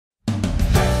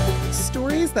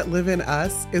Stories That Live in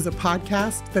Us is a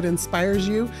podcast that inspires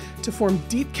you to form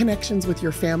deep connections with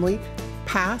your family,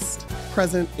 past,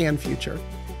 present, and future.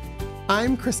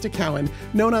 I'm Crista Cowan,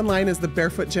 known online as the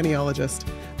Barefoot Genealogist.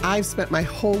 I've spent my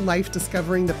whole life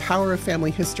discovering the power of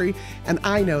family history, and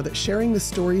I know that sharing the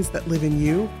stories that live in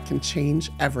you can change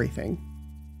everything.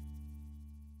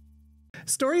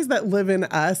 Stories That Live in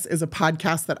Us is a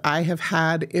podcast that I have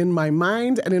had in my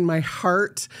mind and in my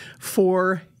heart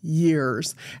for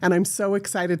years. And I'm so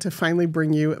excited to finally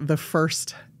bring you the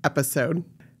first episode.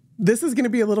 This is going to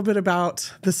be a little bit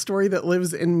about the story that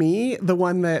lives in me, the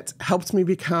one that helped me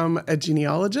become a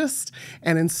genealogist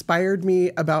and inspired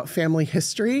me about family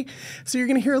history. So you're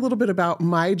going to hear a little bit about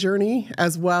my journey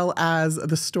as well as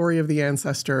the story of the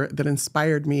ancestor that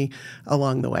inspired me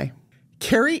along the way.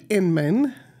 Carrie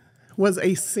Inman was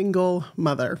a single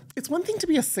mother. It's one thing to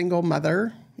be a single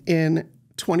mother in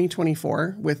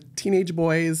 2024 with teenage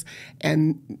boys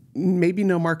and maybe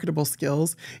no marketable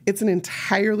skills. It's an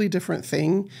entirely different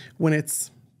thing when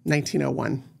it's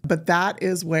 1901. But that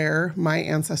is where my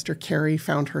ancestor Carrie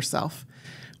found herself,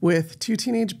 with two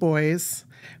teenage boys,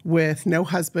 with no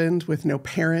husband, with no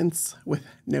parents, with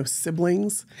no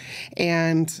siblings,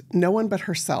 and no one but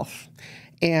herself,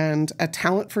 and a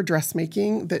talent for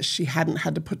dressmaking that she hadn't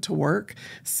had to put to work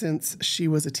since she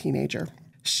was a teenager.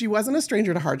 She wasn't a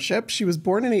stranger to hardship. She was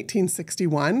born in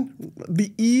 1861,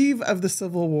 the eve of the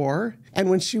Civil War.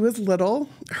 And when she was little,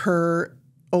 her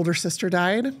older sister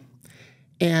died,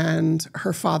 and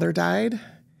her father died,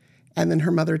 and then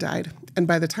her mother died. And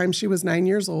by the time she was 9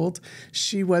 years old,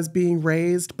 she was being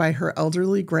raised by her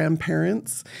elderly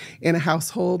grandparents in a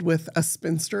household with a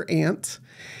spinster aunt.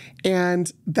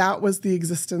 And that was the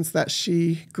existence that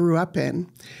she grew up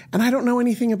in. And I don't know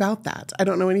anything about that. I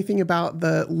don't know anything about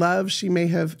the love she may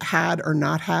have had or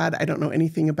not had. I don't know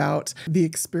anything about the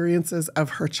experiences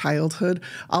of her childhood.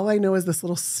 All I know is this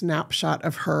little snapshot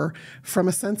of her from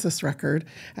a census record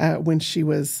when she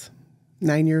was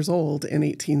 9 years old in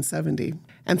 1870.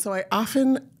 And so I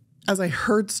often, as I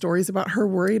heard stories about her,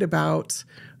 worried about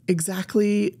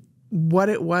exactly what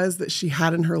it was that she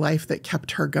had in her life that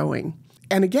kept her going.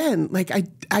 And again,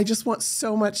 I just want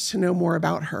so much to know more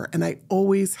about her, and I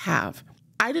always have.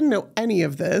 I didn't know any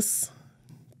of this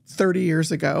 30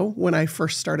 years ago when I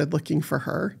first started looking for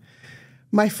her.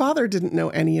 My father didn't know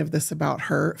any of this about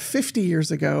her 50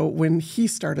 years ago when he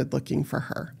started looking for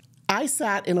her. I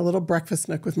sat in a little breakfast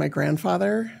nook with my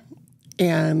grandfather,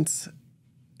 and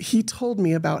he told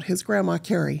me about his grandma,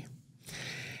 Carrie.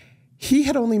 He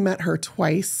had only met her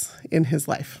twice in his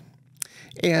life.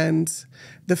 And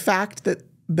the fact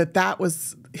that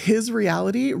was his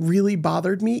reality really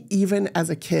bothered me even as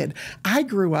a kid. I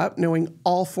grew up knowing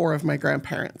all four of my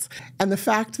grandparents. And the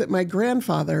fact that my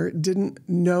grandfather didn't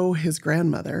know his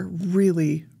grandmother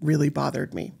really, really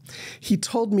bothered me. He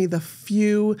told me the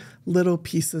few little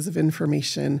pieces of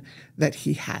information that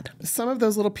he had. Some of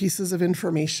those little pieces of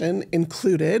information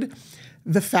included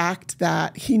the fact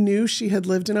that he knew she had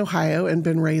lived in Ohio and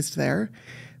been raised there,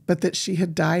 but that she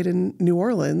had died in New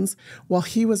Orleans while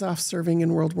he was off serving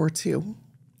in World War II.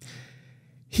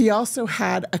 He also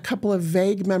had a couple of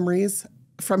vague memories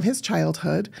from his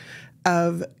childhood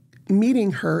of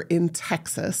meeting her in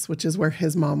Texas, which is where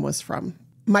his mom was from.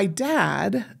 My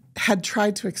dad had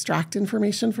tried to extract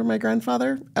information from my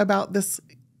grandfather about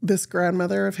this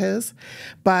grandmother of his,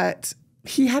 but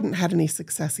he hadn't had any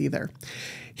success either.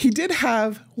 He did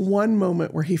have one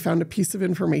moment where he found a piece of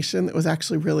information that was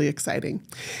actually really exciting.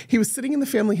 He was sitting in the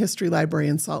family history library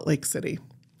in Salt Lake City.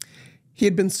 He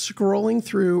had been scrolling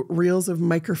through reels of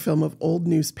microfilm of old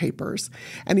newspapers,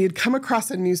 and he had come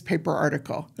across a newspaper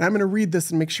article. And I'm going to read this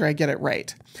and make sure I get it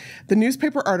right. The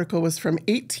newspaper article was from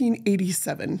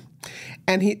 1887,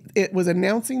 and it was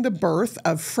announcing the birth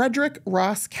of Frederick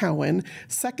Ross Cowan,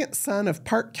 second son of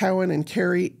Park Cowan and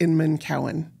Carrie Inman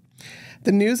Cowan.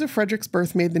 The news of Frederick's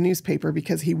birth made the newspaper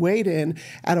because he weighed in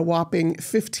at a whopping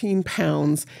 15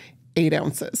 pounds, 8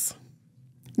 ounces.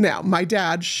 Now, my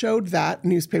dad showed that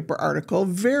newspaper article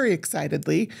very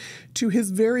excitedly to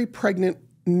his very pregnant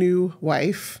new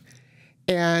wife,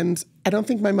 and I don't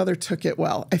think my mother took it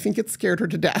well. I think it scared her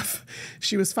to death.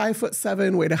 She was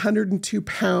 5'7", weighed 102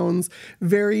 pounds,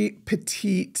 very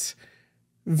petite,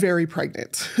 very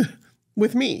pregnant,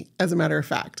 with me, as a matter of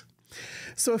fact.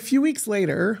 So a few weeks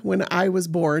later, when I was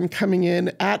born, coming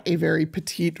in at a very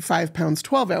petite 5 pounds,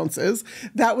 12 ounces,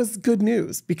 that was good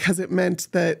news because it meant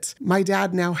that my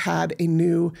dad now had a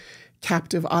new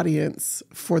captive audience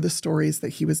for the stories that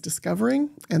he was discovering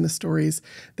and the stories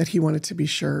that he wanted to be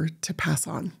sure to pass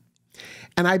on.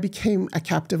 And I became a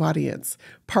captive audience,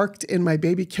 parked in my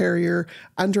baby carrier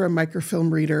under a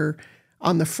microfilm reader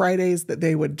On the Fridays that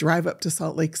they would drive up to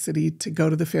Salt Lake City to go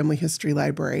to the family history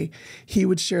library, he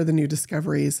would share the new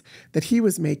discoveries that he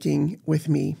was making with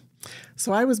me.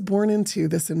 So I was born into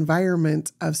this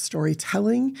environment of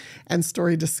storytelling and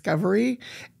story discovery,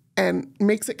 and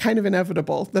makes it kind of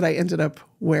inevitable that I ended up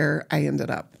where I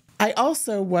ended up. I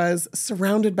also was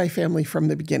surrounded by family from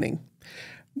the beginning.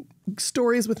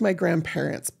 Stories with my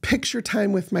grandparents, picture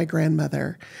time with my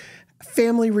grandmother,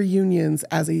 family reunions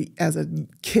as a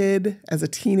kid, as a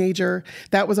teenager.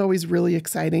 That was always really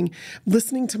exciting.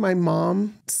 Listening to my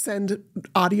mom send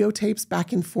audio tapes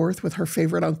back and forth with her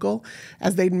favorite uncle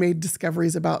as they'd made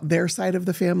discoveries about their side of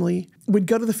the family. We'd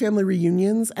go to the family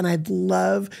reunions, and I'd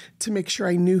love to make sure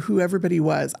I knew who everybody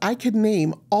was. I could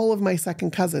name all of my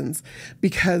second cousins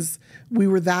because we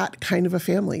were that kind of a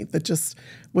family that just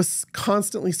was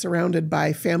constantly surrounded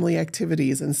by family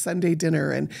activities and Sunday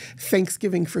dinner and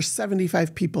Thanksgiving for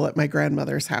 75 people at my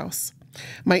grandmother's house.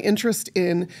 My interest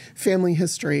in family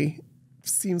history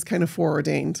seems kind of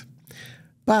foreordained,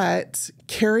 but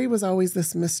Carrie was always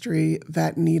this mystery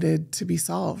that needed to be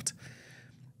solved.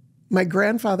 My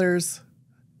grandfather's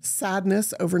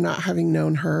sadness over not having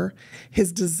known her,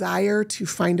 his desire to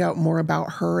find out more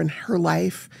about her and her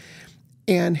life,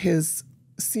 and his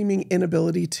seeming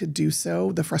inability to do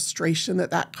so, the frustration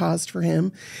that caused for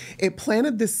him, it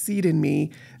planted this seed in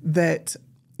me that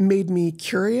made me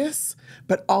curious,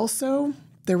 but also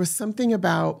there was something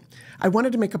about, I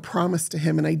wanted to make a promise to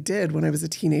him, and I did when I was a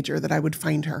teenager, that I would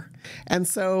find her. And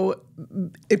so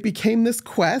it became this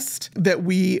quest that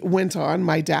we went on,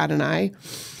 my dad and I.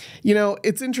 You know,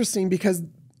 it's interesting because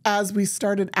as we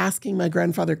started asking my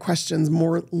grandfather questions,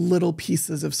 more little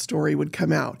pieces of story would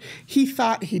come out. He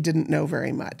thought he didn't know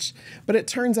very much, but it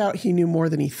turns out he knew more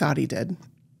than he thought he did.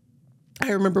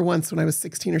 I remember once when I was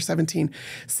 16 or 17,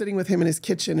 sitting with him in his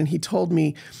kitchen, and he told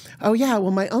me, oh yeah,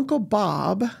 well, my Uncle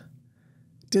Bob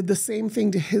did the same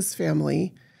thing to his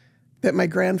family that my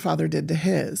grandfather did to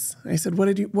his. I said,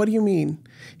 what do you mean?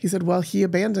 He said, well, he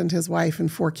abandoned his wife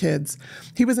and 4 kids.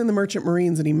 He was in the Merchant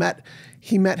Marines, and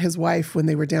he met his wife when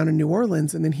they were down in New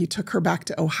Orleans, and then he took her back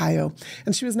to Ohio.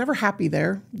 And she was never happy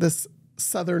there, this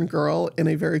Southern girl in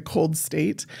a very cold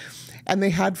state. And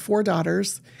they had 4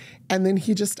 daughters, and then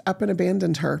he just up and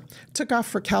abandoned her, took off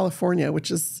for California,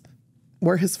 which is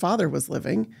where his father was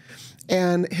living.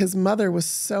 And his mother was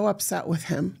so upset with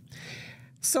him.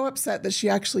 So upset that she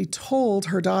actually told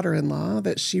her daughter-in-law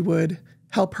that she would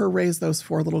help her raise those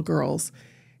 4 little girls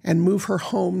and move her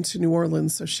home to New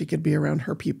Orleans so she could be around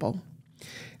her people.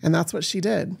 And that's what she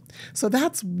did. So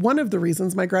that's one of the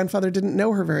reasons my grandfather didn't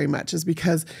know her very much, is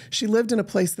because she lived in a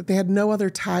place that they had no other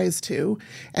ties to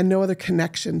and no other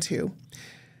connection to.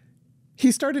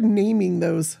 He started naming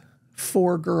those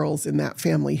 4 girls in that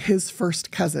family his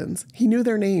first cousins. He knew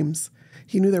their names.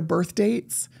 He knew their birth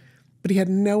dates, but he had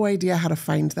no idea how to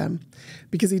find them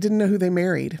because he didn't know who they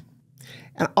married.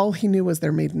 And all he knew was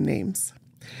their maiden names.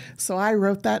 So I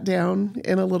wrote that down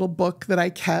in a little book that I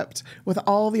kept with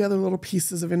all the other little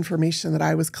pieces of information that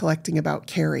I was collecting about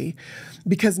Carrie,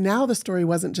 because now the story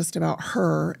wasn't just about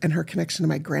her and her connection to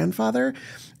my grandfather.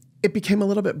 It became a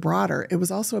little bit broader. It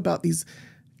was also about these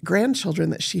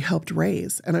grandchildren that she helped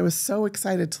raise. And I was so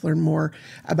excited to learn more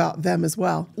about them as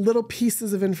well. Little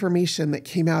pieces of information that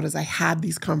came out as I had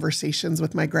these conversations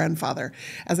with my grandfather,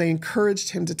 as I encouraged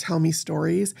him to tell me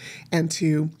stories and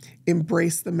to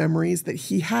embrace the memories that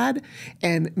he had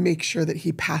and make sure that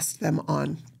he passed them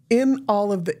on. In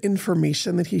all of the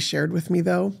information that he shared with me,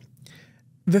 though,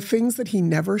 the things that he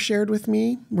never shared with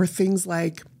me were things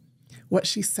like what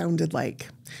she sounded like,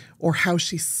 or how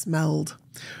she smelled,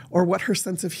 or what her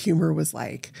sense of humor was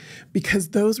like, because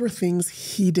those were things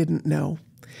he didn't know.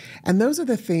 And those are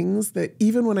the things that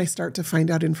even when I start to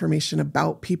find out information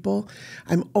about people,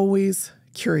 I'm always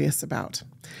curious about,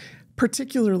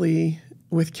 particularly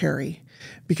with Carrie,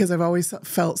 because I've always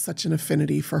felt such an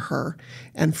affinity for her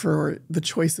and for the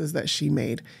choices that she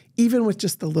made, even with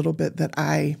just the little bit that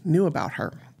I knew about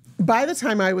her. By the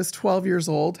time I was 12 years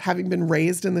old, having been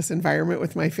raised in this environment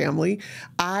with my family,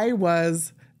 I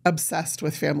was obsessed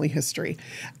with family history.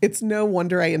 It's no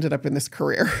wonder I ended up in this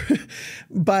career.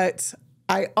 But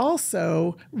I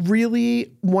also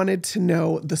really wanted to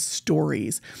know the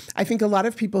stories. I think a lot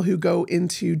of people who go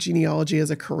into genealogy as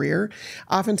a career,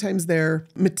 oftentimes they're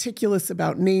meticulous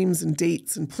about names and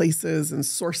dates and places and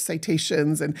source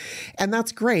citations, and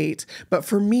that's great. But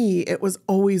for me, it was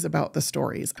always about the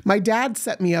stories. My dad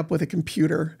set me up with a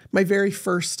computer, my very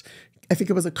first, I think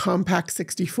it was a Compact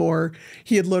 64.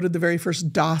 He had loaded the very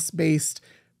first DOS-based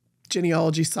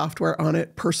genealogy software on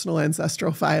it, personal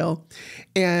ancestral file.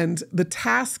 And the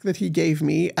task that he gave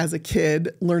me as a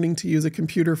kid learning to use a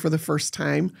computer for the first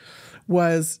time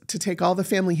was to take all the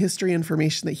family history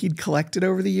information that he'd collected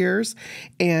over the years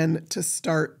and to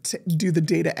start to do the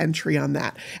data entry on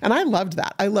that. And I loved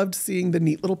that. I loved seeing the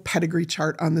neat little pedigree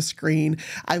chart on the screen.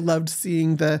 I loved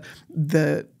seeing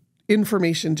the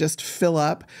information just fill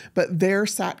up. But there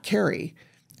sat Carrie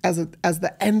as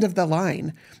the end of the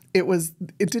line.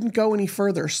 It didn't go any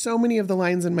further. So many of the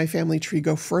lines in my family tree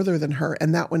go further than her,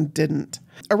 and that one didn't.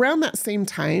 Around that same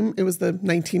time, it was the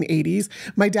 1980s,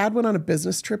 my dad went on a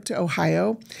business trip to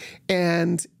Ohio,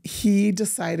 and he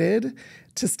decided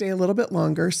to stay a little bit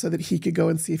longer so that he could go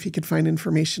and see if he could find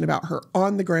information about her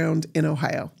on the ground in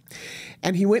Ohio.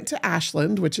 And he went to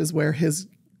Ashland, which is where his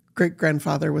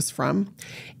great-grandfather was from,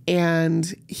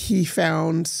 and he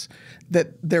found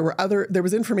that there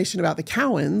was information about the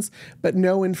Cowans, but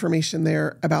no information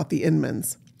there about the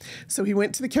Inmans. So he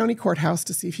went to the county courthouse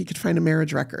to see if he could find a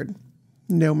marriage record.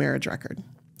 No marriage record.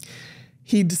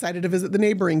 He decided to visit the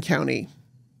neighboring county.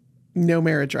 No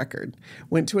marriage record.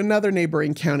 Went to another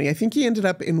neighboring county. I think he ended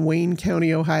up in Wayne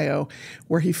County, Ohio,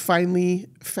 where he finally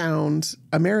found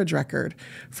a marriage record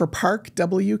for Park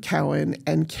W. Cowan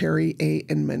and Carrie A.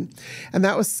 Inman. And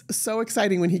that was so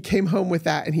exciting when he came home with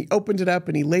that, and he opened it up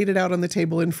and he laid it out on the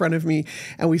table in front of me,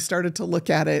 and we started to look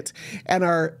at it. And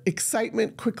our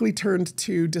excitement quickly turned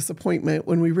to disappointment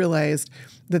when we realized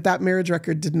that that marriage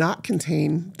record did not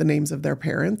contain the names of their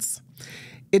parents.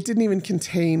 It didn't even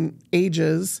contain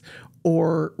ages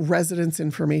or residence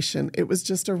information. It was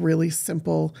just a really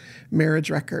simple marriage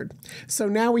record. So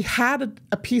now we had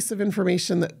a piece of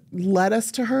information that led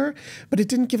us to her, but it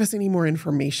didn't give us any more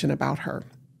information about her.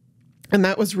 And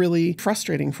that was really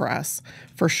frustrating for us,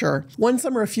 for sure. One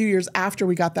summer, a few years after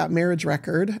we got that marriage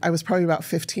record, I was probably about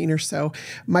 15 or so,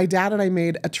 my dad and I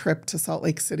made a trip to Salt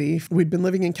Lake City. We'd been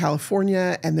living in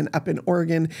California and then up in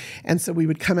Oregon. And so we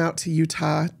would come out to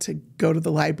Utah to go to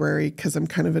the library because I'm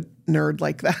kind of a nerd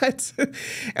like that.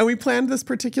 And we planned this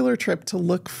particular trip to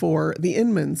look for the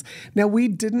Inmans. Now, we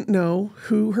didn't know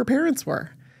who her parents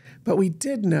were, but we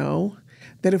did know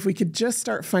that if we could just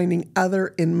start finding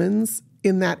other Inmans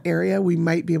in that area, we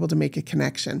might be able to make a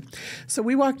connection. So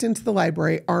we walked into the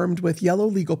library armed with yellow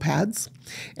legal pads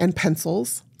and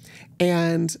pencils.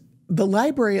 And the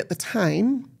library at the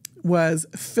time was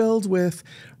filled with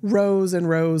rows and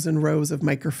rows and rows of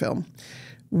microfilm,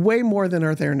 way more than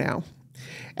are there now.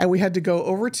 And we had to go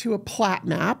over to a plat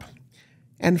map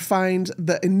and find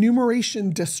the enumeration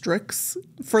districts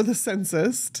for the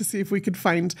census to see if we could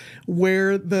find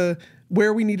where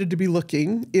we needed to be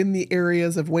looking in the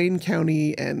areas of Wayne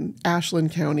County and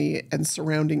Ashland County and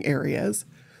surrounding areas.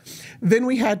 Then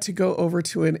we had to go over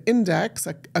to an index,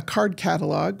 a card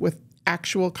catalog with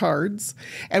actual cards,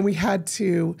 and we had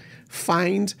to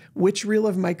find which reel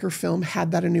of microfilm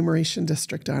had that enumeration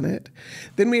district on it.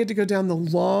 Then we had to go down the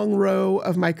long row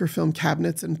of microfilm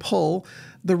cabinets and pull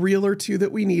the reel or two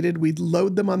that we needed. We'd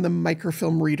load them on the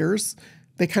microfilm readers.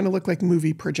 They kind of look like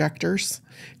movie projectors,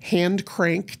 hand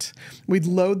cranked. We'd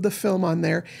load the film on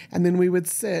there, and then we would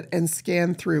sit and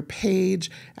scan through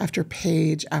page after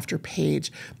page after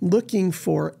page, looking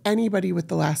for anybody with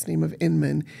the last name of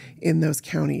Inman in those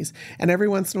counties. And every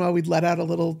once in a while, we'd let out a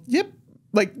little, yep,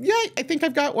 like, yeah, I think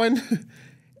I've got one.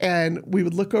 And we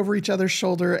would look over each other's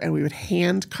shoulder, and we would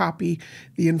hand copy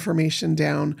the information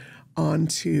down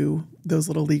onto those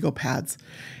little legal pads.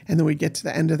 And then we'd get to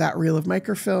the end of that reel of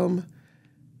microfilm.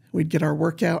 We'd get our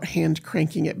workout, hand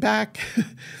cranking it back,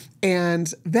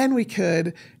 and then we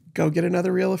could go get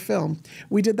another reel of film.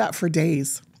 We did that for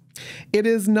days. It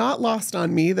is not lost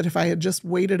on me that if I had just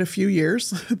waited a few years,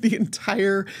 the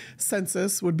entire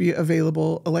census would be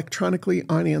available electronically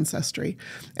on Ancestry.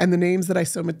 And the names that I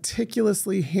so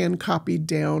meticulously hand copied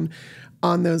down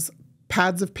on those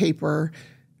pads of paper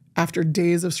after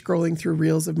days of scrolling through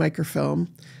reels of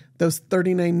microfilm, those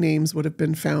 39 names would have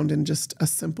been found in just a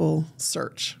simple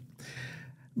search.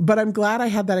 But I'm glad I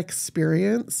had that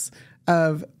experience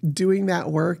of doing that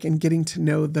work and getting to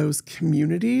know those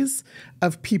communities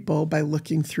of people by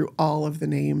looking through all of the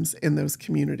names in those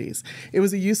communities. It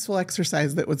was a useful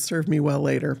exercise that would serve me well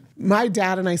later. My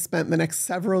dad and I spent the next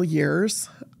several years,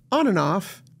 on and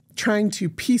off, trying to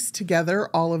piece together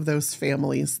all of those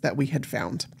families that we had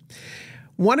found.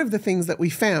 One of the things that we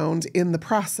found in the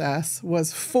process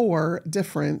was 4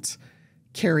 different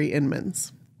Carrie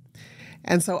Inmans.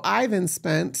 And so I then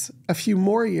spent a few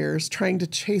more years trying to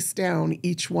chase down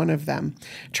each one of them,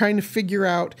 trying to figure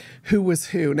out who was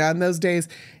who. Now, in those days,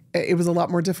 it was a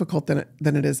lot more difficult than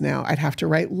it is now. I'd have to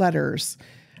write letters.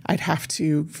 I'd have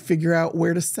to figure out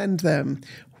where to send them,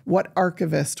 what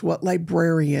archivist, what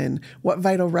librarian, what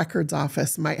vital records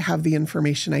office might have the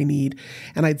information I need.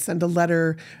 And I'd send a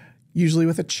letter, usually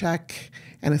with a check,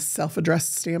 and a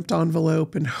self-addressed stamped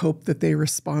envelope and hope that they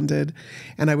responded.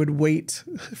 And I would wait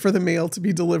for the mail to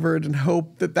be delivered and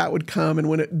hope that that would come. And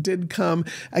when it did come,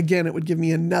 again, it would give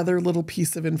me another little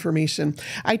piece of information.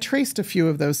 I traced a few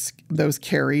of those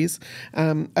Carries,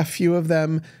 a few of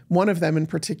them. One of them in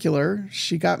particular,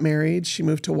 she got married. She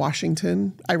moved to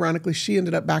Washington. Ironically, she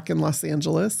ended up back in Los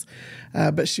Angeles,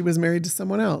 but she was married to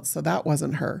someone else, so that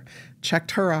wasn't her.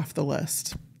 Checked her off the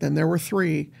list. Then there were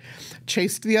 3.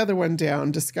 Chased the other one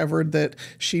down, discovered that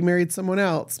she married someone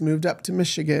else, moved up to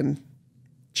Michigan.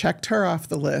 Checked her off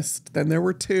the list. Then there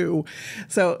were 2.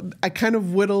 So I kind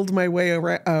of whittled my way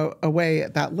away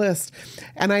at that list.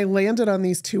 And I landed on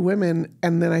these 2 women.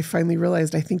 And then I finally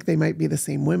realized I think they might be the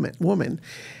same woman.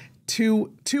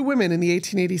 Two women in the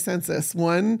 1880 census.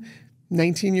 One,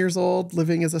 19 years old,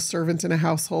 living as a servant in a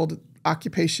household.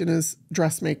 Occupation is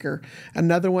dressmaker.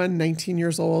 Another one, 19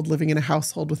 years old, living in a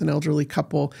household with an elderly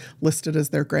couple, listed as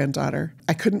their granddaughter.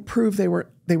 I couldn't prove they were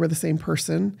the same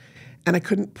person. And I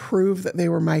couldn't prove that they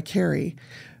were my Carrie,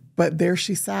 but there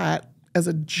she sat as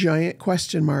a giant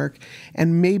question mark,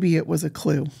 and maybe it was a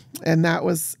clue. And that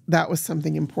was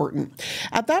something important.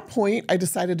 At that point, I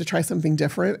decided to try something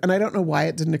different, and I don't know why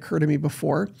it didn't occur to me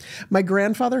before. My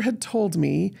grandfather had told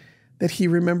me that he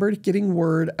remembered getting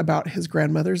word about his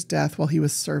grandmother's death while he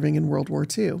was serving in World War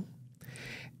II,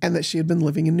 and that she had been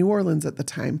living in New Orleans at the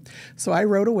time. So I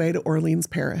rode away to Orleans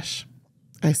Parish.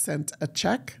 I sent a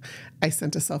check, I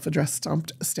sent a self-addressed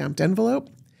stamped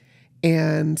envelope,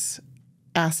 and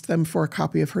asked them for a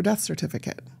copy of her death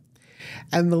certificate.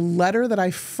 And the letter that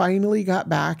I finally got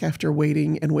back after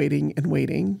waiting and waiting and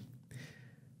waiting,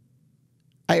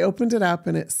 I opened it up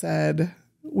and it said,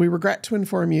 "We regret to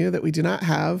inform you that we do not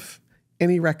have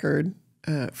any record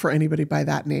for anybody by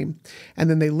that name." And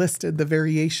then they listed the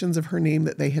variations of her name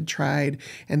that they had tried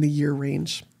and the year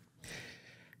range.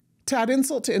 To add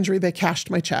insult to injury, they cashed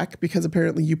my check because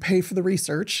apparently you pay for the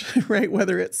research, right?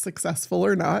 Whether it's successful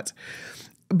or not.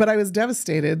 But I was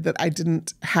devastated that I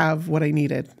didn't have what I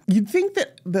needed. You'd think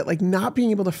that like not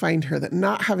being able to find her, that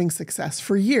not having success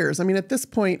for years. I mean, at this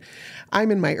point, I'm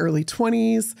in my early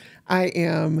 20s. I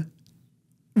am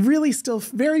really still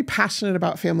very passionate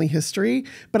about family history,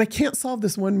 but I can't solve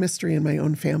this one mystery in my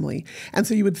own family. And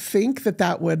so you would think that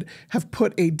that would have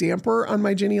put a damper on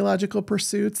my genealogical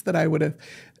pursuits, that I would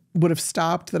have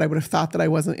stopped, that I would have thought that I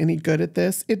wasn't any good at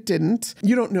this. It didn't.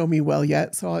 You don't know me well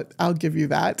yet, so I'll give you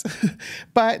that.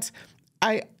 But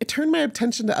I turned my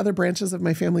attention to other branches of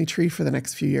my family tree for the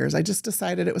next few years. I just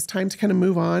decided it was time to kind of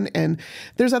move on, and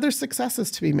there's other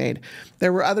successes to be made.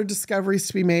 There were other discoveries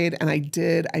to be made, and I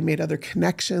did. I made other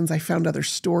connections. I found other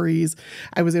stories.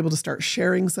 I was able to start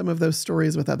sharing some of those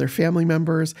stories with other family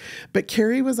members. But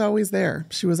Carrie was always there.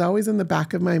 She was always in the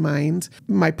back of my mind.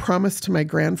 My promise to my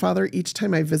grandfather, each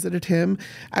time I visited him,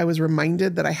 I was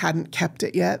reminded that I hadn't kept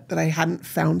it yet, that I hadn't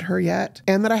found her yet,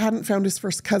 and that I hadn't found his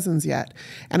first cousins yet.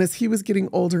 And as he was getting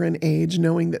older in age,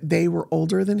 knowing that they were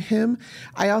older than him,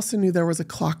 I also knew there was a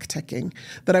clock ticking,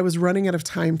 that I was running out of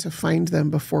time to find them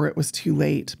before it was too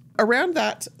late. Around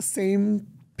that same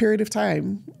period of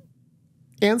time,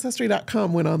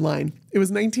 Ancestry.com went online. It was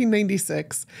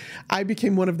 1996. I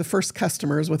became one of the first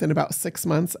customers within about 6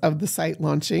 months of the site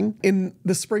launching. In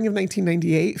the spring of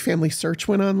 1998, Family Search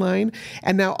went online.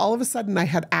 And now all of a sudden I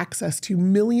had access to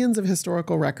millions of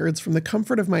historical records from the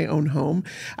comfort of my own home.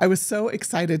 I was so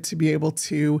excited to be able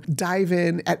to dive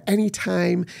in at any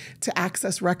time to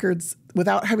access records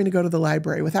without having to go to the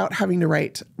library, without having to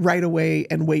write right away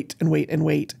and wait and wait and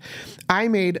wait. I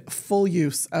made full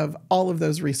use of all of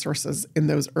those resources in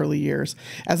those early years,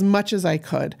 as much as I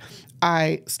could.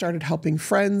 I started helping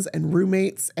friends and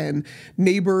roommates and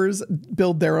neighbors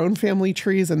build their own family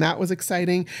trees, and that was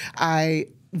exciting. I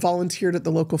volunteered at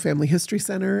the local family history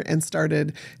center and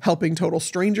started helping total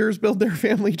strangers build their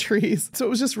family trees. So it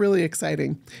was just really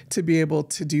exciting to be able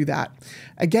to do that.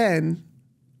 Again,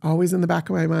 always in the back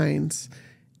of my mind,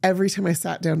 every time I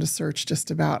sat down to search just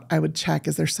about, I would check,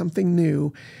 is there something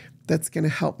new that's going to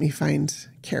help me find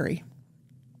Carrie?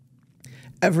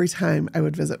 Every time I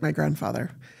would visit my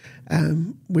grandfather,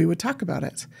 we would talk about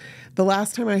it. The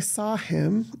last time I saw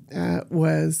him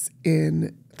was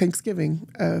in Thanksgiving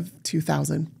of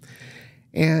 2000.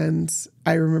 And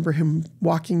I remember him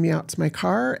walking me out to my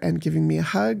car and giving me a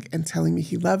hug and telling me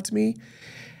he loved me.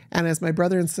 And as my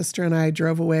brother and sister and I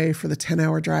drove away for the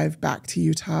 10-hour drive back to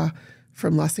Utah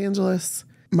from Los Angeles,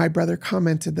 my brother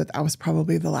commented that that was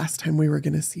probably the last time we were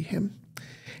going to see him.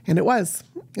 And it was.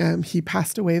 He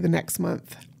passed away the next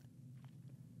month.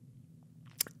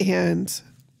 And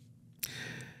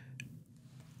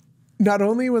not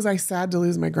only was I sad to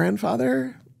lose my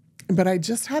grandfather, but I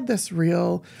just had this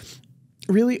real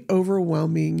really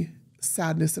overwhelming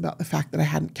sadness about the fact that I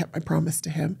hadn't kept my promise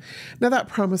to him. Now, that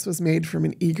promise was made from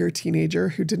an eager teenager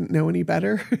who didn't know any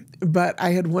better, but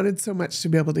I had wanted so much to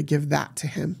be able to give that to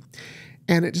him.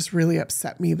 And it just really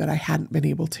upset me that I hadn't been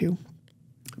able to.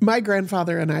 My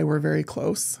grandfather and I were very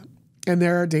close, and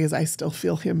there are days I still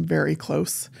feel him very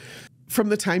close. From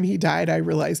the time he died, I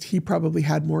realized he probably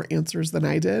had more answers than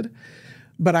I did,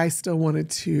 but I still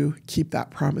wanted to keep that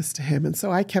promise to him. And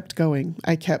so I kept going.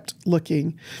 I kept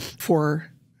looking for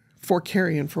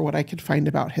Carrie and for what I could find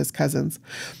about his cousins.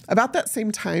 About that same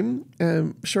time,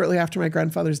 shortly after my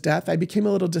grandfather's death, I became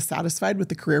a little dissatisfied with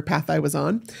the career path I was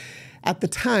on. At the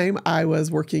time, I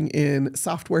was working in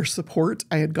software support.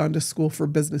 I had gone to school for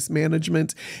business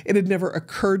management. It had never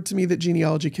occurred to me that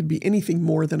genealogy could be anything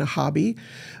more than a hobby,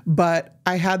 but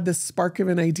I had this spark of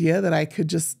an idea that I could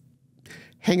just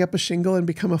hang up a shingle and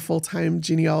become a full-time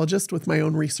genealogist with my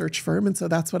own research firm. And so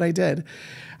that's what I did.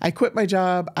 I quit my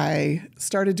job. I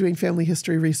started doing family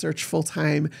history research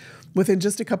full-time. Within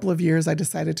just a couple of years, I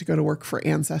decided to go to work for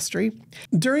Ancestry.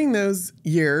 During those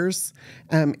years,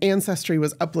 Ancestry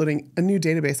was uploading a new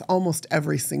database almost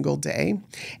every single day.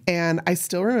 And I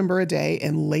still remember a day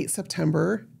in late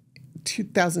September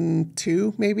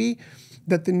 2002, maybe,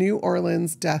 that the New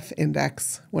Orleans Death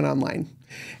Index went online.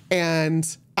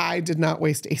 And I did not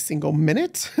waste a single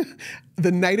minute.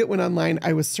 The night it went online,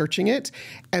 I was searching it,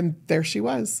 and there she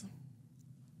was.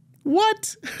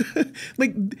 What?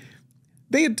 Like,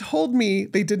 they had told me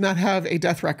they did not have a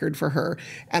death record for her,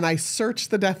 and I searched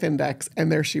the death index,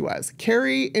 and there she was,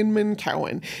 Carrie Inman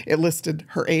Cowan. It listed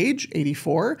her age,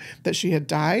 84, that she had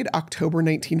died October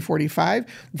 1945,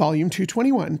 volume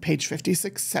 221, page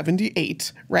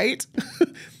 5678, right?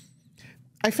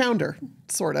 I found her,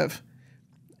 sort of.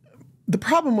 The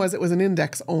problem was it was an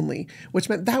index only, which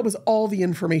meant that was all the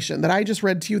information that I just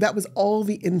read to you. That was all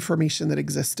the information that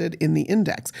existed in the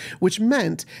index, which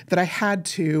meant that I had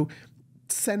to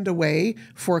send away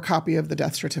for a copy of the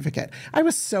death certificate. I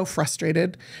was so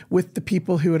frustrated with the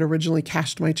people who had originally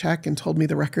cashed my check and told me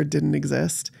the record didn't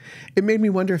exist. It made me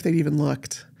wonder if they'd even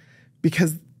looked,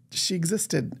 because she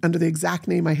existed under the exact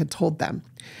name I had told them.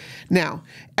 Now,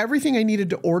 everything I needed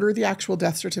to order the actual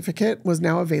death certificate was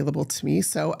now available to me.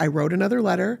 So I wrote another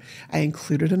letter. I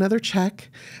included another check.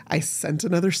 I sent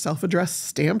another self-addressed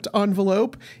stamped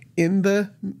envelope in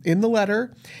the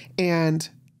letter and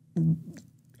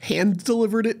hand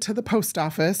delivered it to the post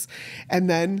office. And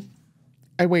then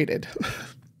I waited.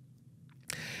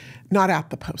 Not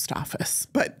at the post office,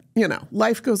 but you know,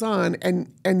 life goes on,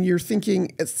 and you're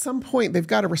thinking at some point they've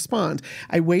got to respond.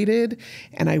 I waited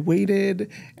and I waited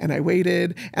and I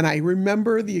waited, and I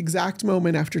remember the exact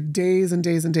moment after days and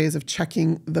days and days of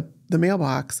checking the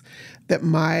mailbox that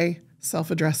my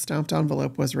self-addressed stamped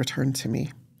envelope was returned to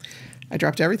me. I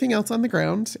dropped everything else on the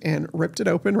ground and ripped it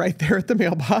open right there at the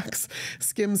mailbox.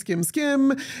 Skim, skim,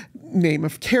 skim, name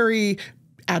of Carrie,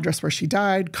 address where she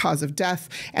died, cause of death,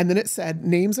 and then it said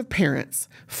names of parents.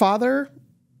 Father,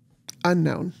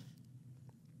 unknown.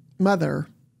 Mother,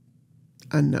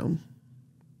 unknown.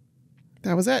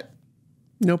 That was it.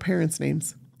 No parents'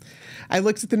 names. I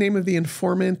looked at the name of the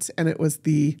informant, and it was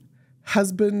the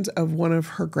husband of one of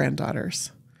her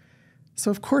granddaughters.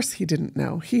 So of course he didn't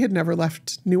know. He had never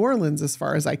left New Orleans, as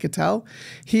far as I could tell.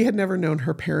 He had never known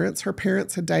her parents. Her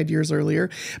parents had died years earlier.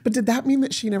 But did that mean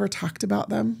that she never talked about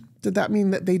them? Did that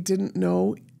mean that they didn't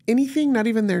know anything, not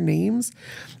even their names?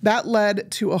 That led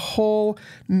to a whole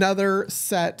nother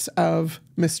set of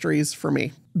mysteries for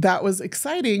me. That was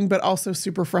exciting, but also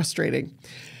super frustrating.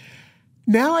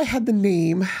 Now I had the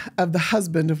name of the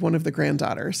husband of one of the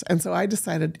granddaughters. And so I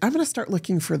decided I'm going to start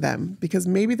looking for them, because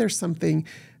maybe there's something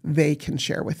they can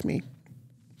share with me.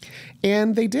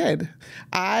 And they did.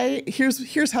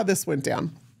 Here's how this went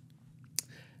down.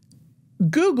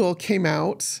 Google came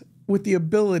out with the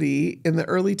ability in the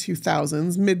early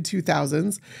 2000s, mid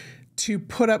 2000s, to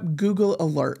put up Google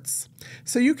alerts.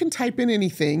 So you can type in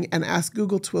anything and ask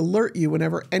Google to alert you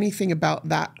whenever anything about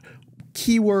that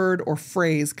keyword or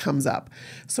phrase comes up.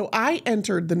 So I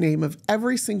entered the name of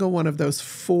every single one of those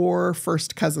 4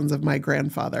 first cousins of my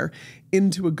grandfather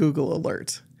into a Google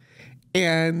alert.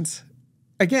 And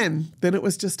again, then it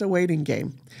was just a waiting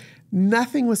game.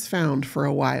 Nothing was found for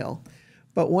a while.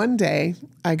 But one day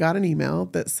I got an email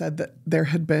that said that there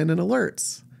had been an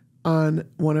alert on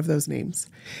one of those names.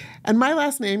 And my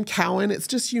last name, Cowan, it's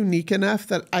just unique enough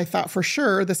that I thought for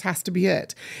sure this has to be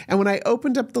it. And when I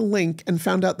opened up the link and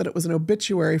found out that it was an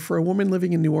obituary for a woman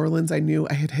living in New Orleans, I knew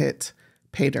I had hit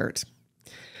pay dirt.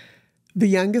 The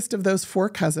youngest of those 4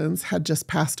 cousins had just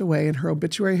passed away, and her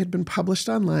obituary had been published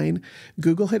online.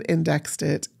 Google had indexed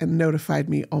it and notified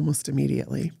me almost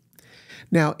immediately.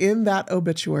 Now, in that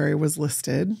obituary was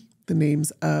listed the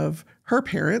names of her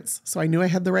parents, so I knew I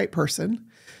had the right person.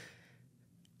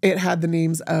 It had the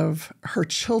names of her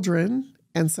children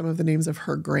and some of the names of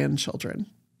her grandchildren.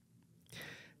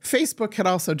 Facebook had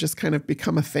also just kind of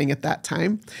become a thing at that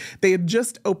time. They had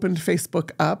just opened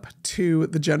Facebook up to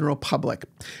the general public.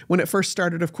 When it first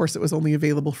started, of course, it was only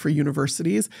available for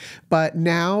universities, but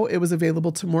now it was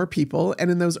available to more people.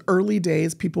 And in those early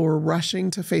days, people were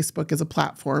rushing to Facebook as a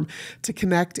platform to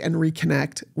connect and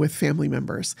reconnect with family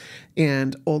members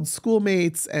and old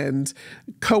schoolmates and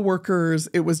coworkers.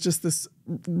 It was just this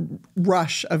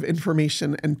rush of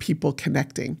information and people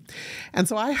connecting. And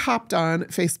so I hopped on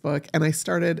Facebook and I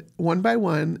started one by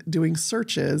one doing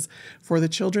searches for the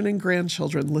children and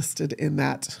grandchildren listed in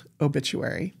that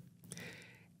obituary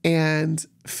and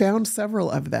found several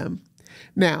of them.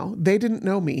 Now, they didn't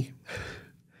know me,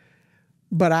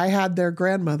 but I had their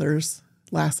grandmother's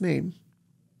last name.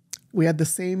 We had the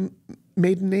same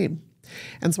maiden name.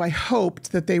 And so I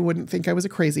hoped that they wouldn't think I was a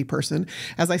crazy person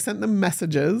as I sent them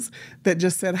messages that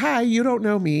just said, "Hi, you don't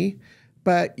know me,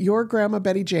 but your grandma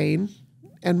Betty Jane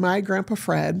and my grandpa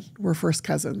Fred were first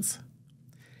cousins.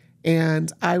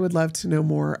 And I would love to know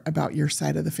more about your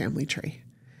side of the family tree."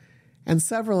 And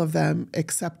several of them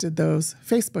accepted those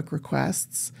Facebook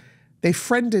requests. They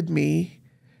friended me,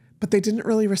 but they didn't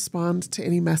really respond to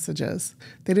any messages.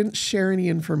 They didn't share any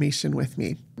information with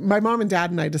me. My mom and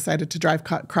dad and I decided to drive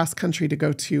cross country to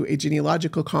go to a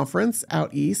genealogical conference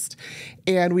out east,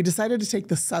 and we decided to take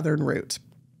the southern route.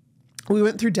 We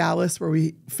went through Dallas, where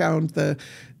we found the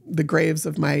graves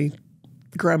of my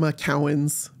grandma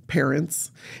Cowan's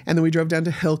parents, and then we drove down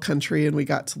to Hill Country, and we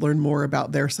got to learn more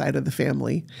about their side of the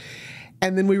family.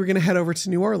 And then we were going to head over to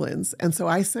New Orleans. And so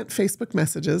I sent Facebook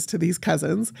messages to these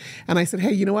cousins. And I said,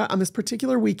 "Hey, you know what? On this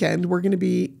particular weekend, we're going to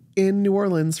be in New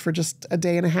Orleans for just a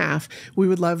day and a half. We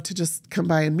would love to just come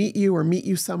by and meet you or meet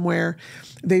you somewhere."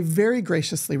 They very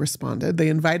graciously responded. They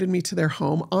invited me to their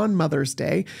home on Mother's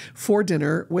Day for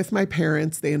dinner with my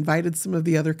parents. They invited some of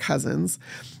the other cousins.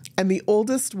 And the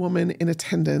oldest woman in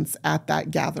attendance at that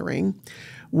gathering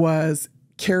was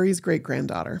Carrie's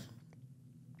great-granddaughter.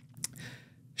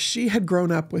 She had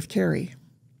grown up with Carrie.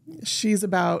 She's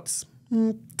about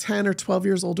 10 or 12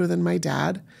 years older than my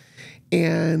dad.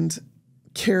 And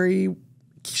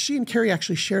she and Carrie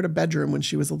actually shared a bedroom when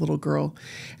she was a little girl.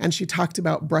 And she talked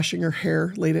about brushing her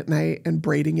hair late at night and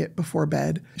braiding it before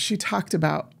bed. She talked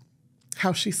about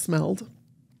how she smelled.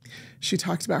 She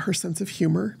talked about her sense of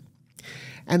humor.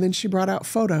 And then she brought out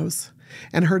photos.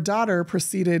 And her daughter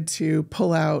proceeded to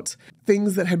pull out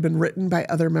things that had been written by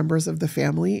other members of the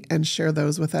family and share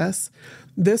those with us.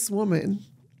 This woman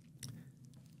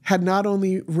had not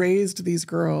only raised these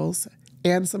girls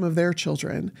and some of their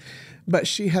children, but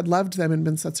she had loved them and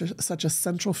been such a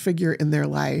central figure in their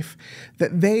life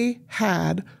that they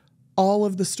had all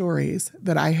of the stories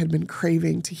that I had been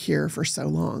craving to hear for so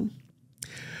long.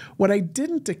 What I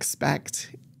didn't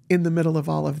expect in the middle of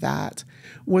all of that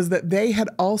was that they had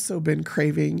also been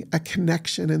craving a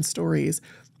connection and stories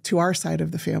to our side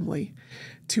of the family,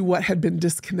 to what had been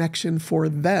disconnection for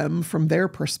them from their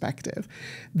perspective.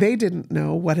 They didn't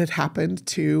know what had happened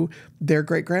to their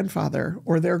great-grandfather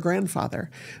or their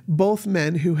grandfather, both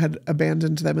men who had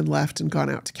abandoned them and left and gone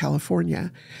out to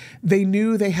California. They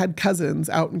knew they had cousins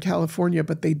out in California,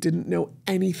 but they didn't know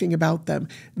anything about them.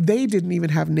 They didn't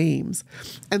even have names.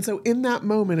 And so in that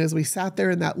moment, as we sat there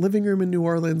in that living room in New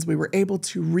Orleans, we were able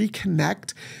to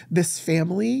reconnect this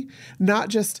family, not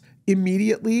just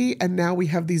immediately, and now we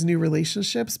have these new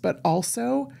relationships, but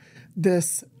also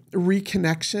this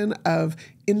reconnection of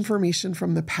information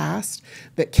from the past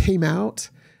that came out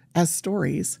as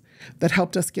stories that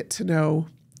helped us get to know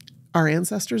our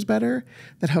ancestors better,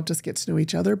 that helped us get to know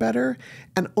each other better,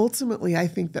 and ultimately, I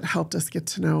think that helped us get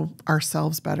to know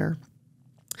ourselves better.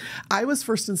 I was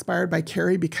first inspired by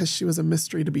Carrie because she was a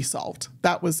mystery to be solved.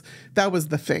 That was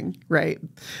the thing, right?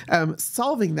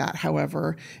 Solving that,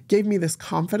 however, gave me this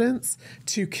confidence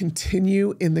to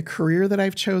continue in the career that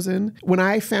I've chosen. When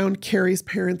I found Carrie's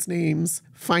parents' names,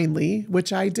 finally,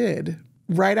 which I did,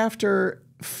 right after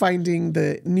finding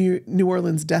the New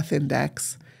Orleans Death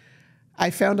Index, I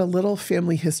found a little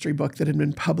family history book that had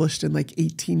been published in like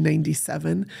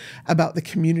 1897 about the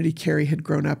community Carrie had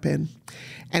grown up in.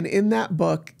 And in that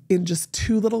book, in just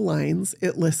 2 little lines,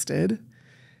 it listed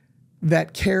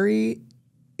that Carrie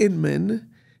Inman,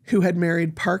 who had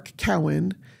married Park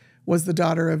Cowan, was the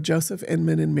daughter of Joseph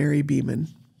Inman and Mary Beeman.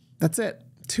 That's it,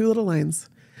 2 little lines.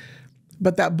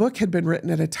 But that book had been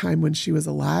written at a time when she was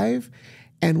alive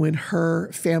and when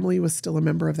her family was still a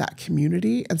member of that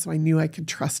community, and so I knew I could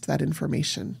trust that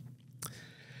information.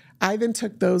 I then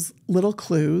took those little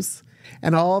clues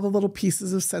and all the little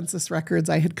pieces of census records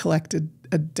I had collected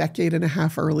a decade and a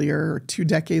half earlier, or 2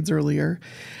 decades earlier,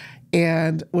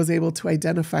 and was able to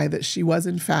identify that she was,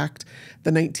 in fact,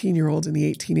 the 19-year-old in the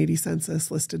 1880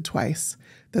 census listed twice,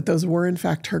 that those were, in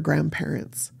fact, her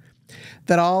grandparents,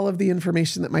 that all of the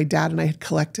information that my dad and I had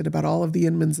collected about all of the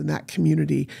Inmans in that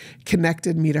community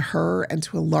connected me to her and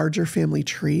to a larger family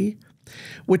tree,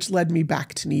 which led me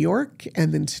back to New York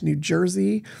and then to New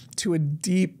Jersey, to a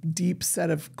deep, deep set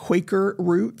of Quaker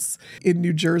roots in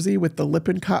New Jersey with the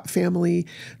Lippincott family,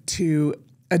 to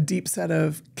a deep set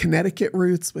of Connecticut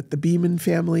roots with the Beeman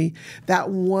family.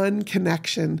 That one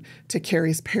connection to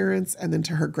Carrie's parents and then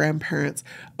to her grandparents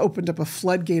opened up a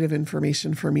floodgate of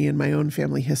information for me in my own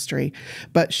family history.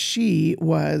 But she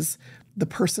was the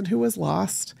person who was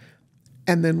lost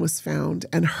and then was found.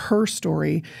 And her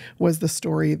story was the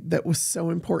story that was so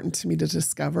important to me to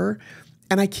discover.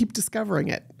 And I keep discovering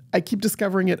it. I keep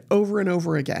discovering it over and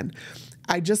over again.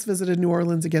 I just visited New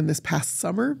Orleans again this past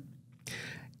summer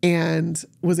and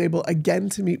was able again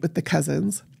to meet with the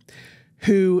cousins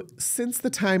who, since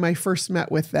the time I first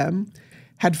met with them,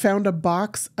 had found a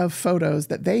box of photos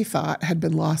that they thought had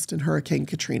been lost in Hurricane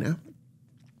Katrina.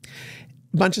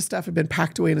 A bunch of stuff had been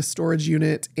packed away in a storage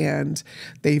unit, and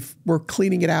they were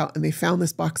cleaning it out, and they found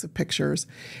this box of pictures.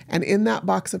 And in that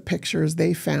box of pictures,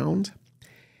 they found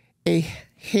a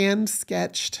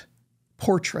hand-sketched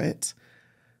portrait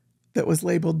that was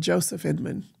labeled Joseph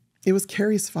Inman. It was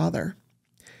Carrie's father.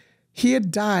 He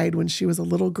had died when she was a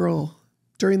little girl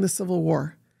during the Civil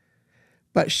War,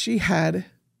 but she had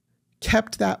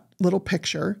kept that little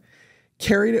picture,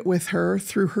 carried it with her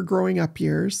through her growing up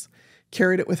years,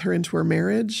 carried it with her into her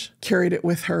marriage, carried it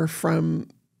with her from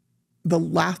the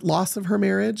loss of her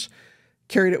marriage,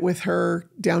 carried it with her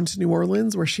down to New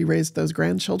Orleans where she raised those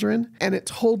grandchildren. And it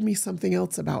told me something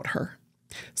else about her,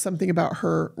 something about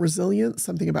her resilience,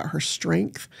 something about her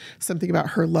strength, something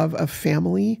about her love of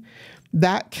family.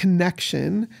 That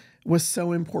connection was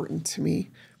so important to me,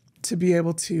 to be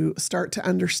able to start to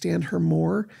understand her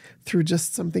more through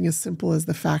just something as simple as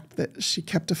the fact that she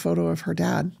kept a photo of her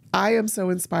dad. I am so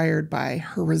inspired by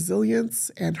her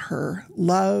resilience and her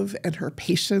love and her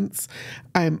patience.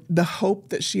 The hope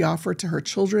that she offered to her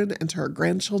children and to her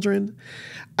grandchildren.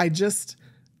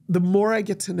 The more I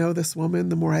get to know this woman,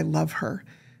 the more I love her.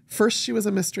 First, she was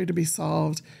a mystery to be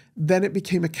solved. Then it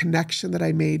became a connection that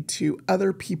I made to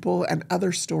other people and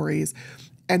other stories.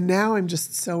 And now I'm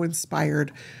just so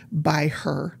inspired by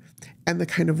her and the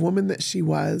kind of woman that she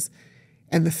was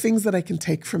and the things that I can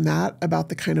take from that about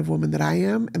the kind of woman that I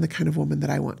am and the kind of woman that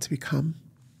I want to become.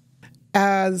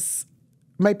 As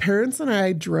my parents and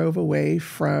I drove away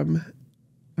from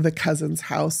the cousin's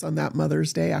house on that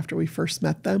Mother's Day after we first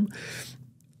met them,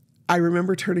 I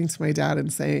remember turning to my dad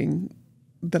and saying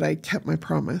that I kept my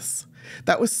promise.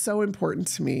 That was so important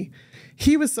to me.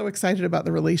 He was so excited about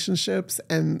the relationships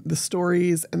and the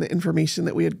stories and the information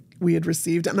that we had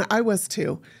received, and I was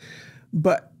too.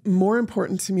 But more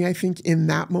important to me, I think, in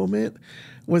that moment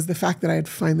was the fact that I had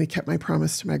finally kept my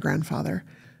promise to my grandfather.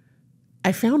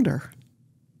 I found her.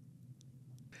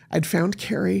 I'd found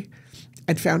Carrie.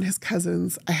 I'd found his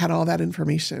cousins. I had all that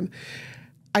information.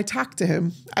 I talked to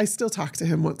him. I still talk to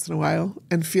him once in a while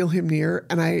and feel him near,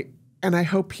 and I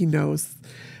hope he knows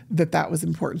that that was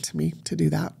important to me to do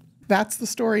that. That's the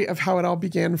story of how it all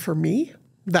began for me.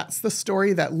 That's the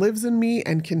story that lives in me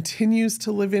and continues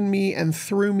to live in me and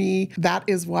through me. That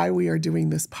is why we are doing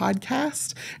this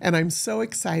podcast. And I'm so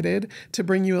excited to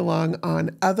bring you along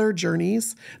on other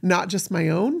journeys, not just my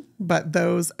own, but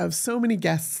those of so many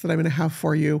guests that I'm going to have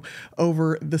for you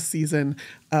over the season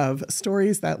of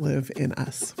Stories That Live in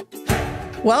Us.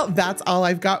 Well, that's all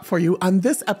I've got for you on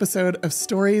this episode of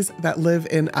Stories That Live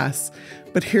in Us.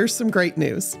 But here's some great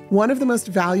news. One of the most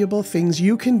valuable things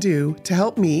you can do to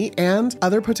help me and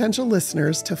other potential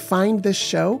listeners to find this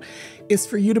show is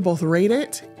for you to both rate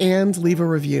it and leave a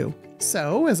review.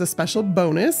 So, as a special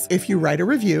bonus, if you write a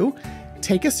review,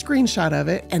 take a screenshot of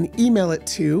it and email it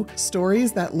to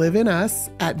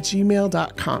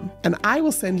storiesthatlivein.us@gmail.com. And I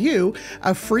will send you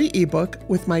a free ebook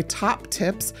with my top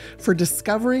tips for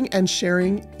discovering and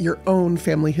sharing your own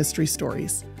family history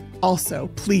stories. Also,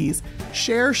 please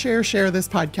share this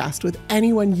podcast with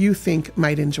anyone you think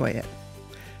might enjoy it.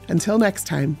 Until next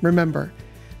time, remember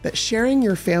that sharing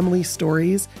your family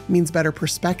stories means better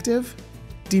perspective,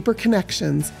 deeper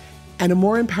connections, and a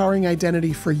more empowering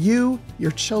identity for you,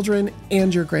 your children,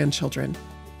 and your grandchildren,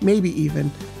 maybe even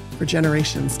for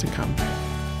generations to come.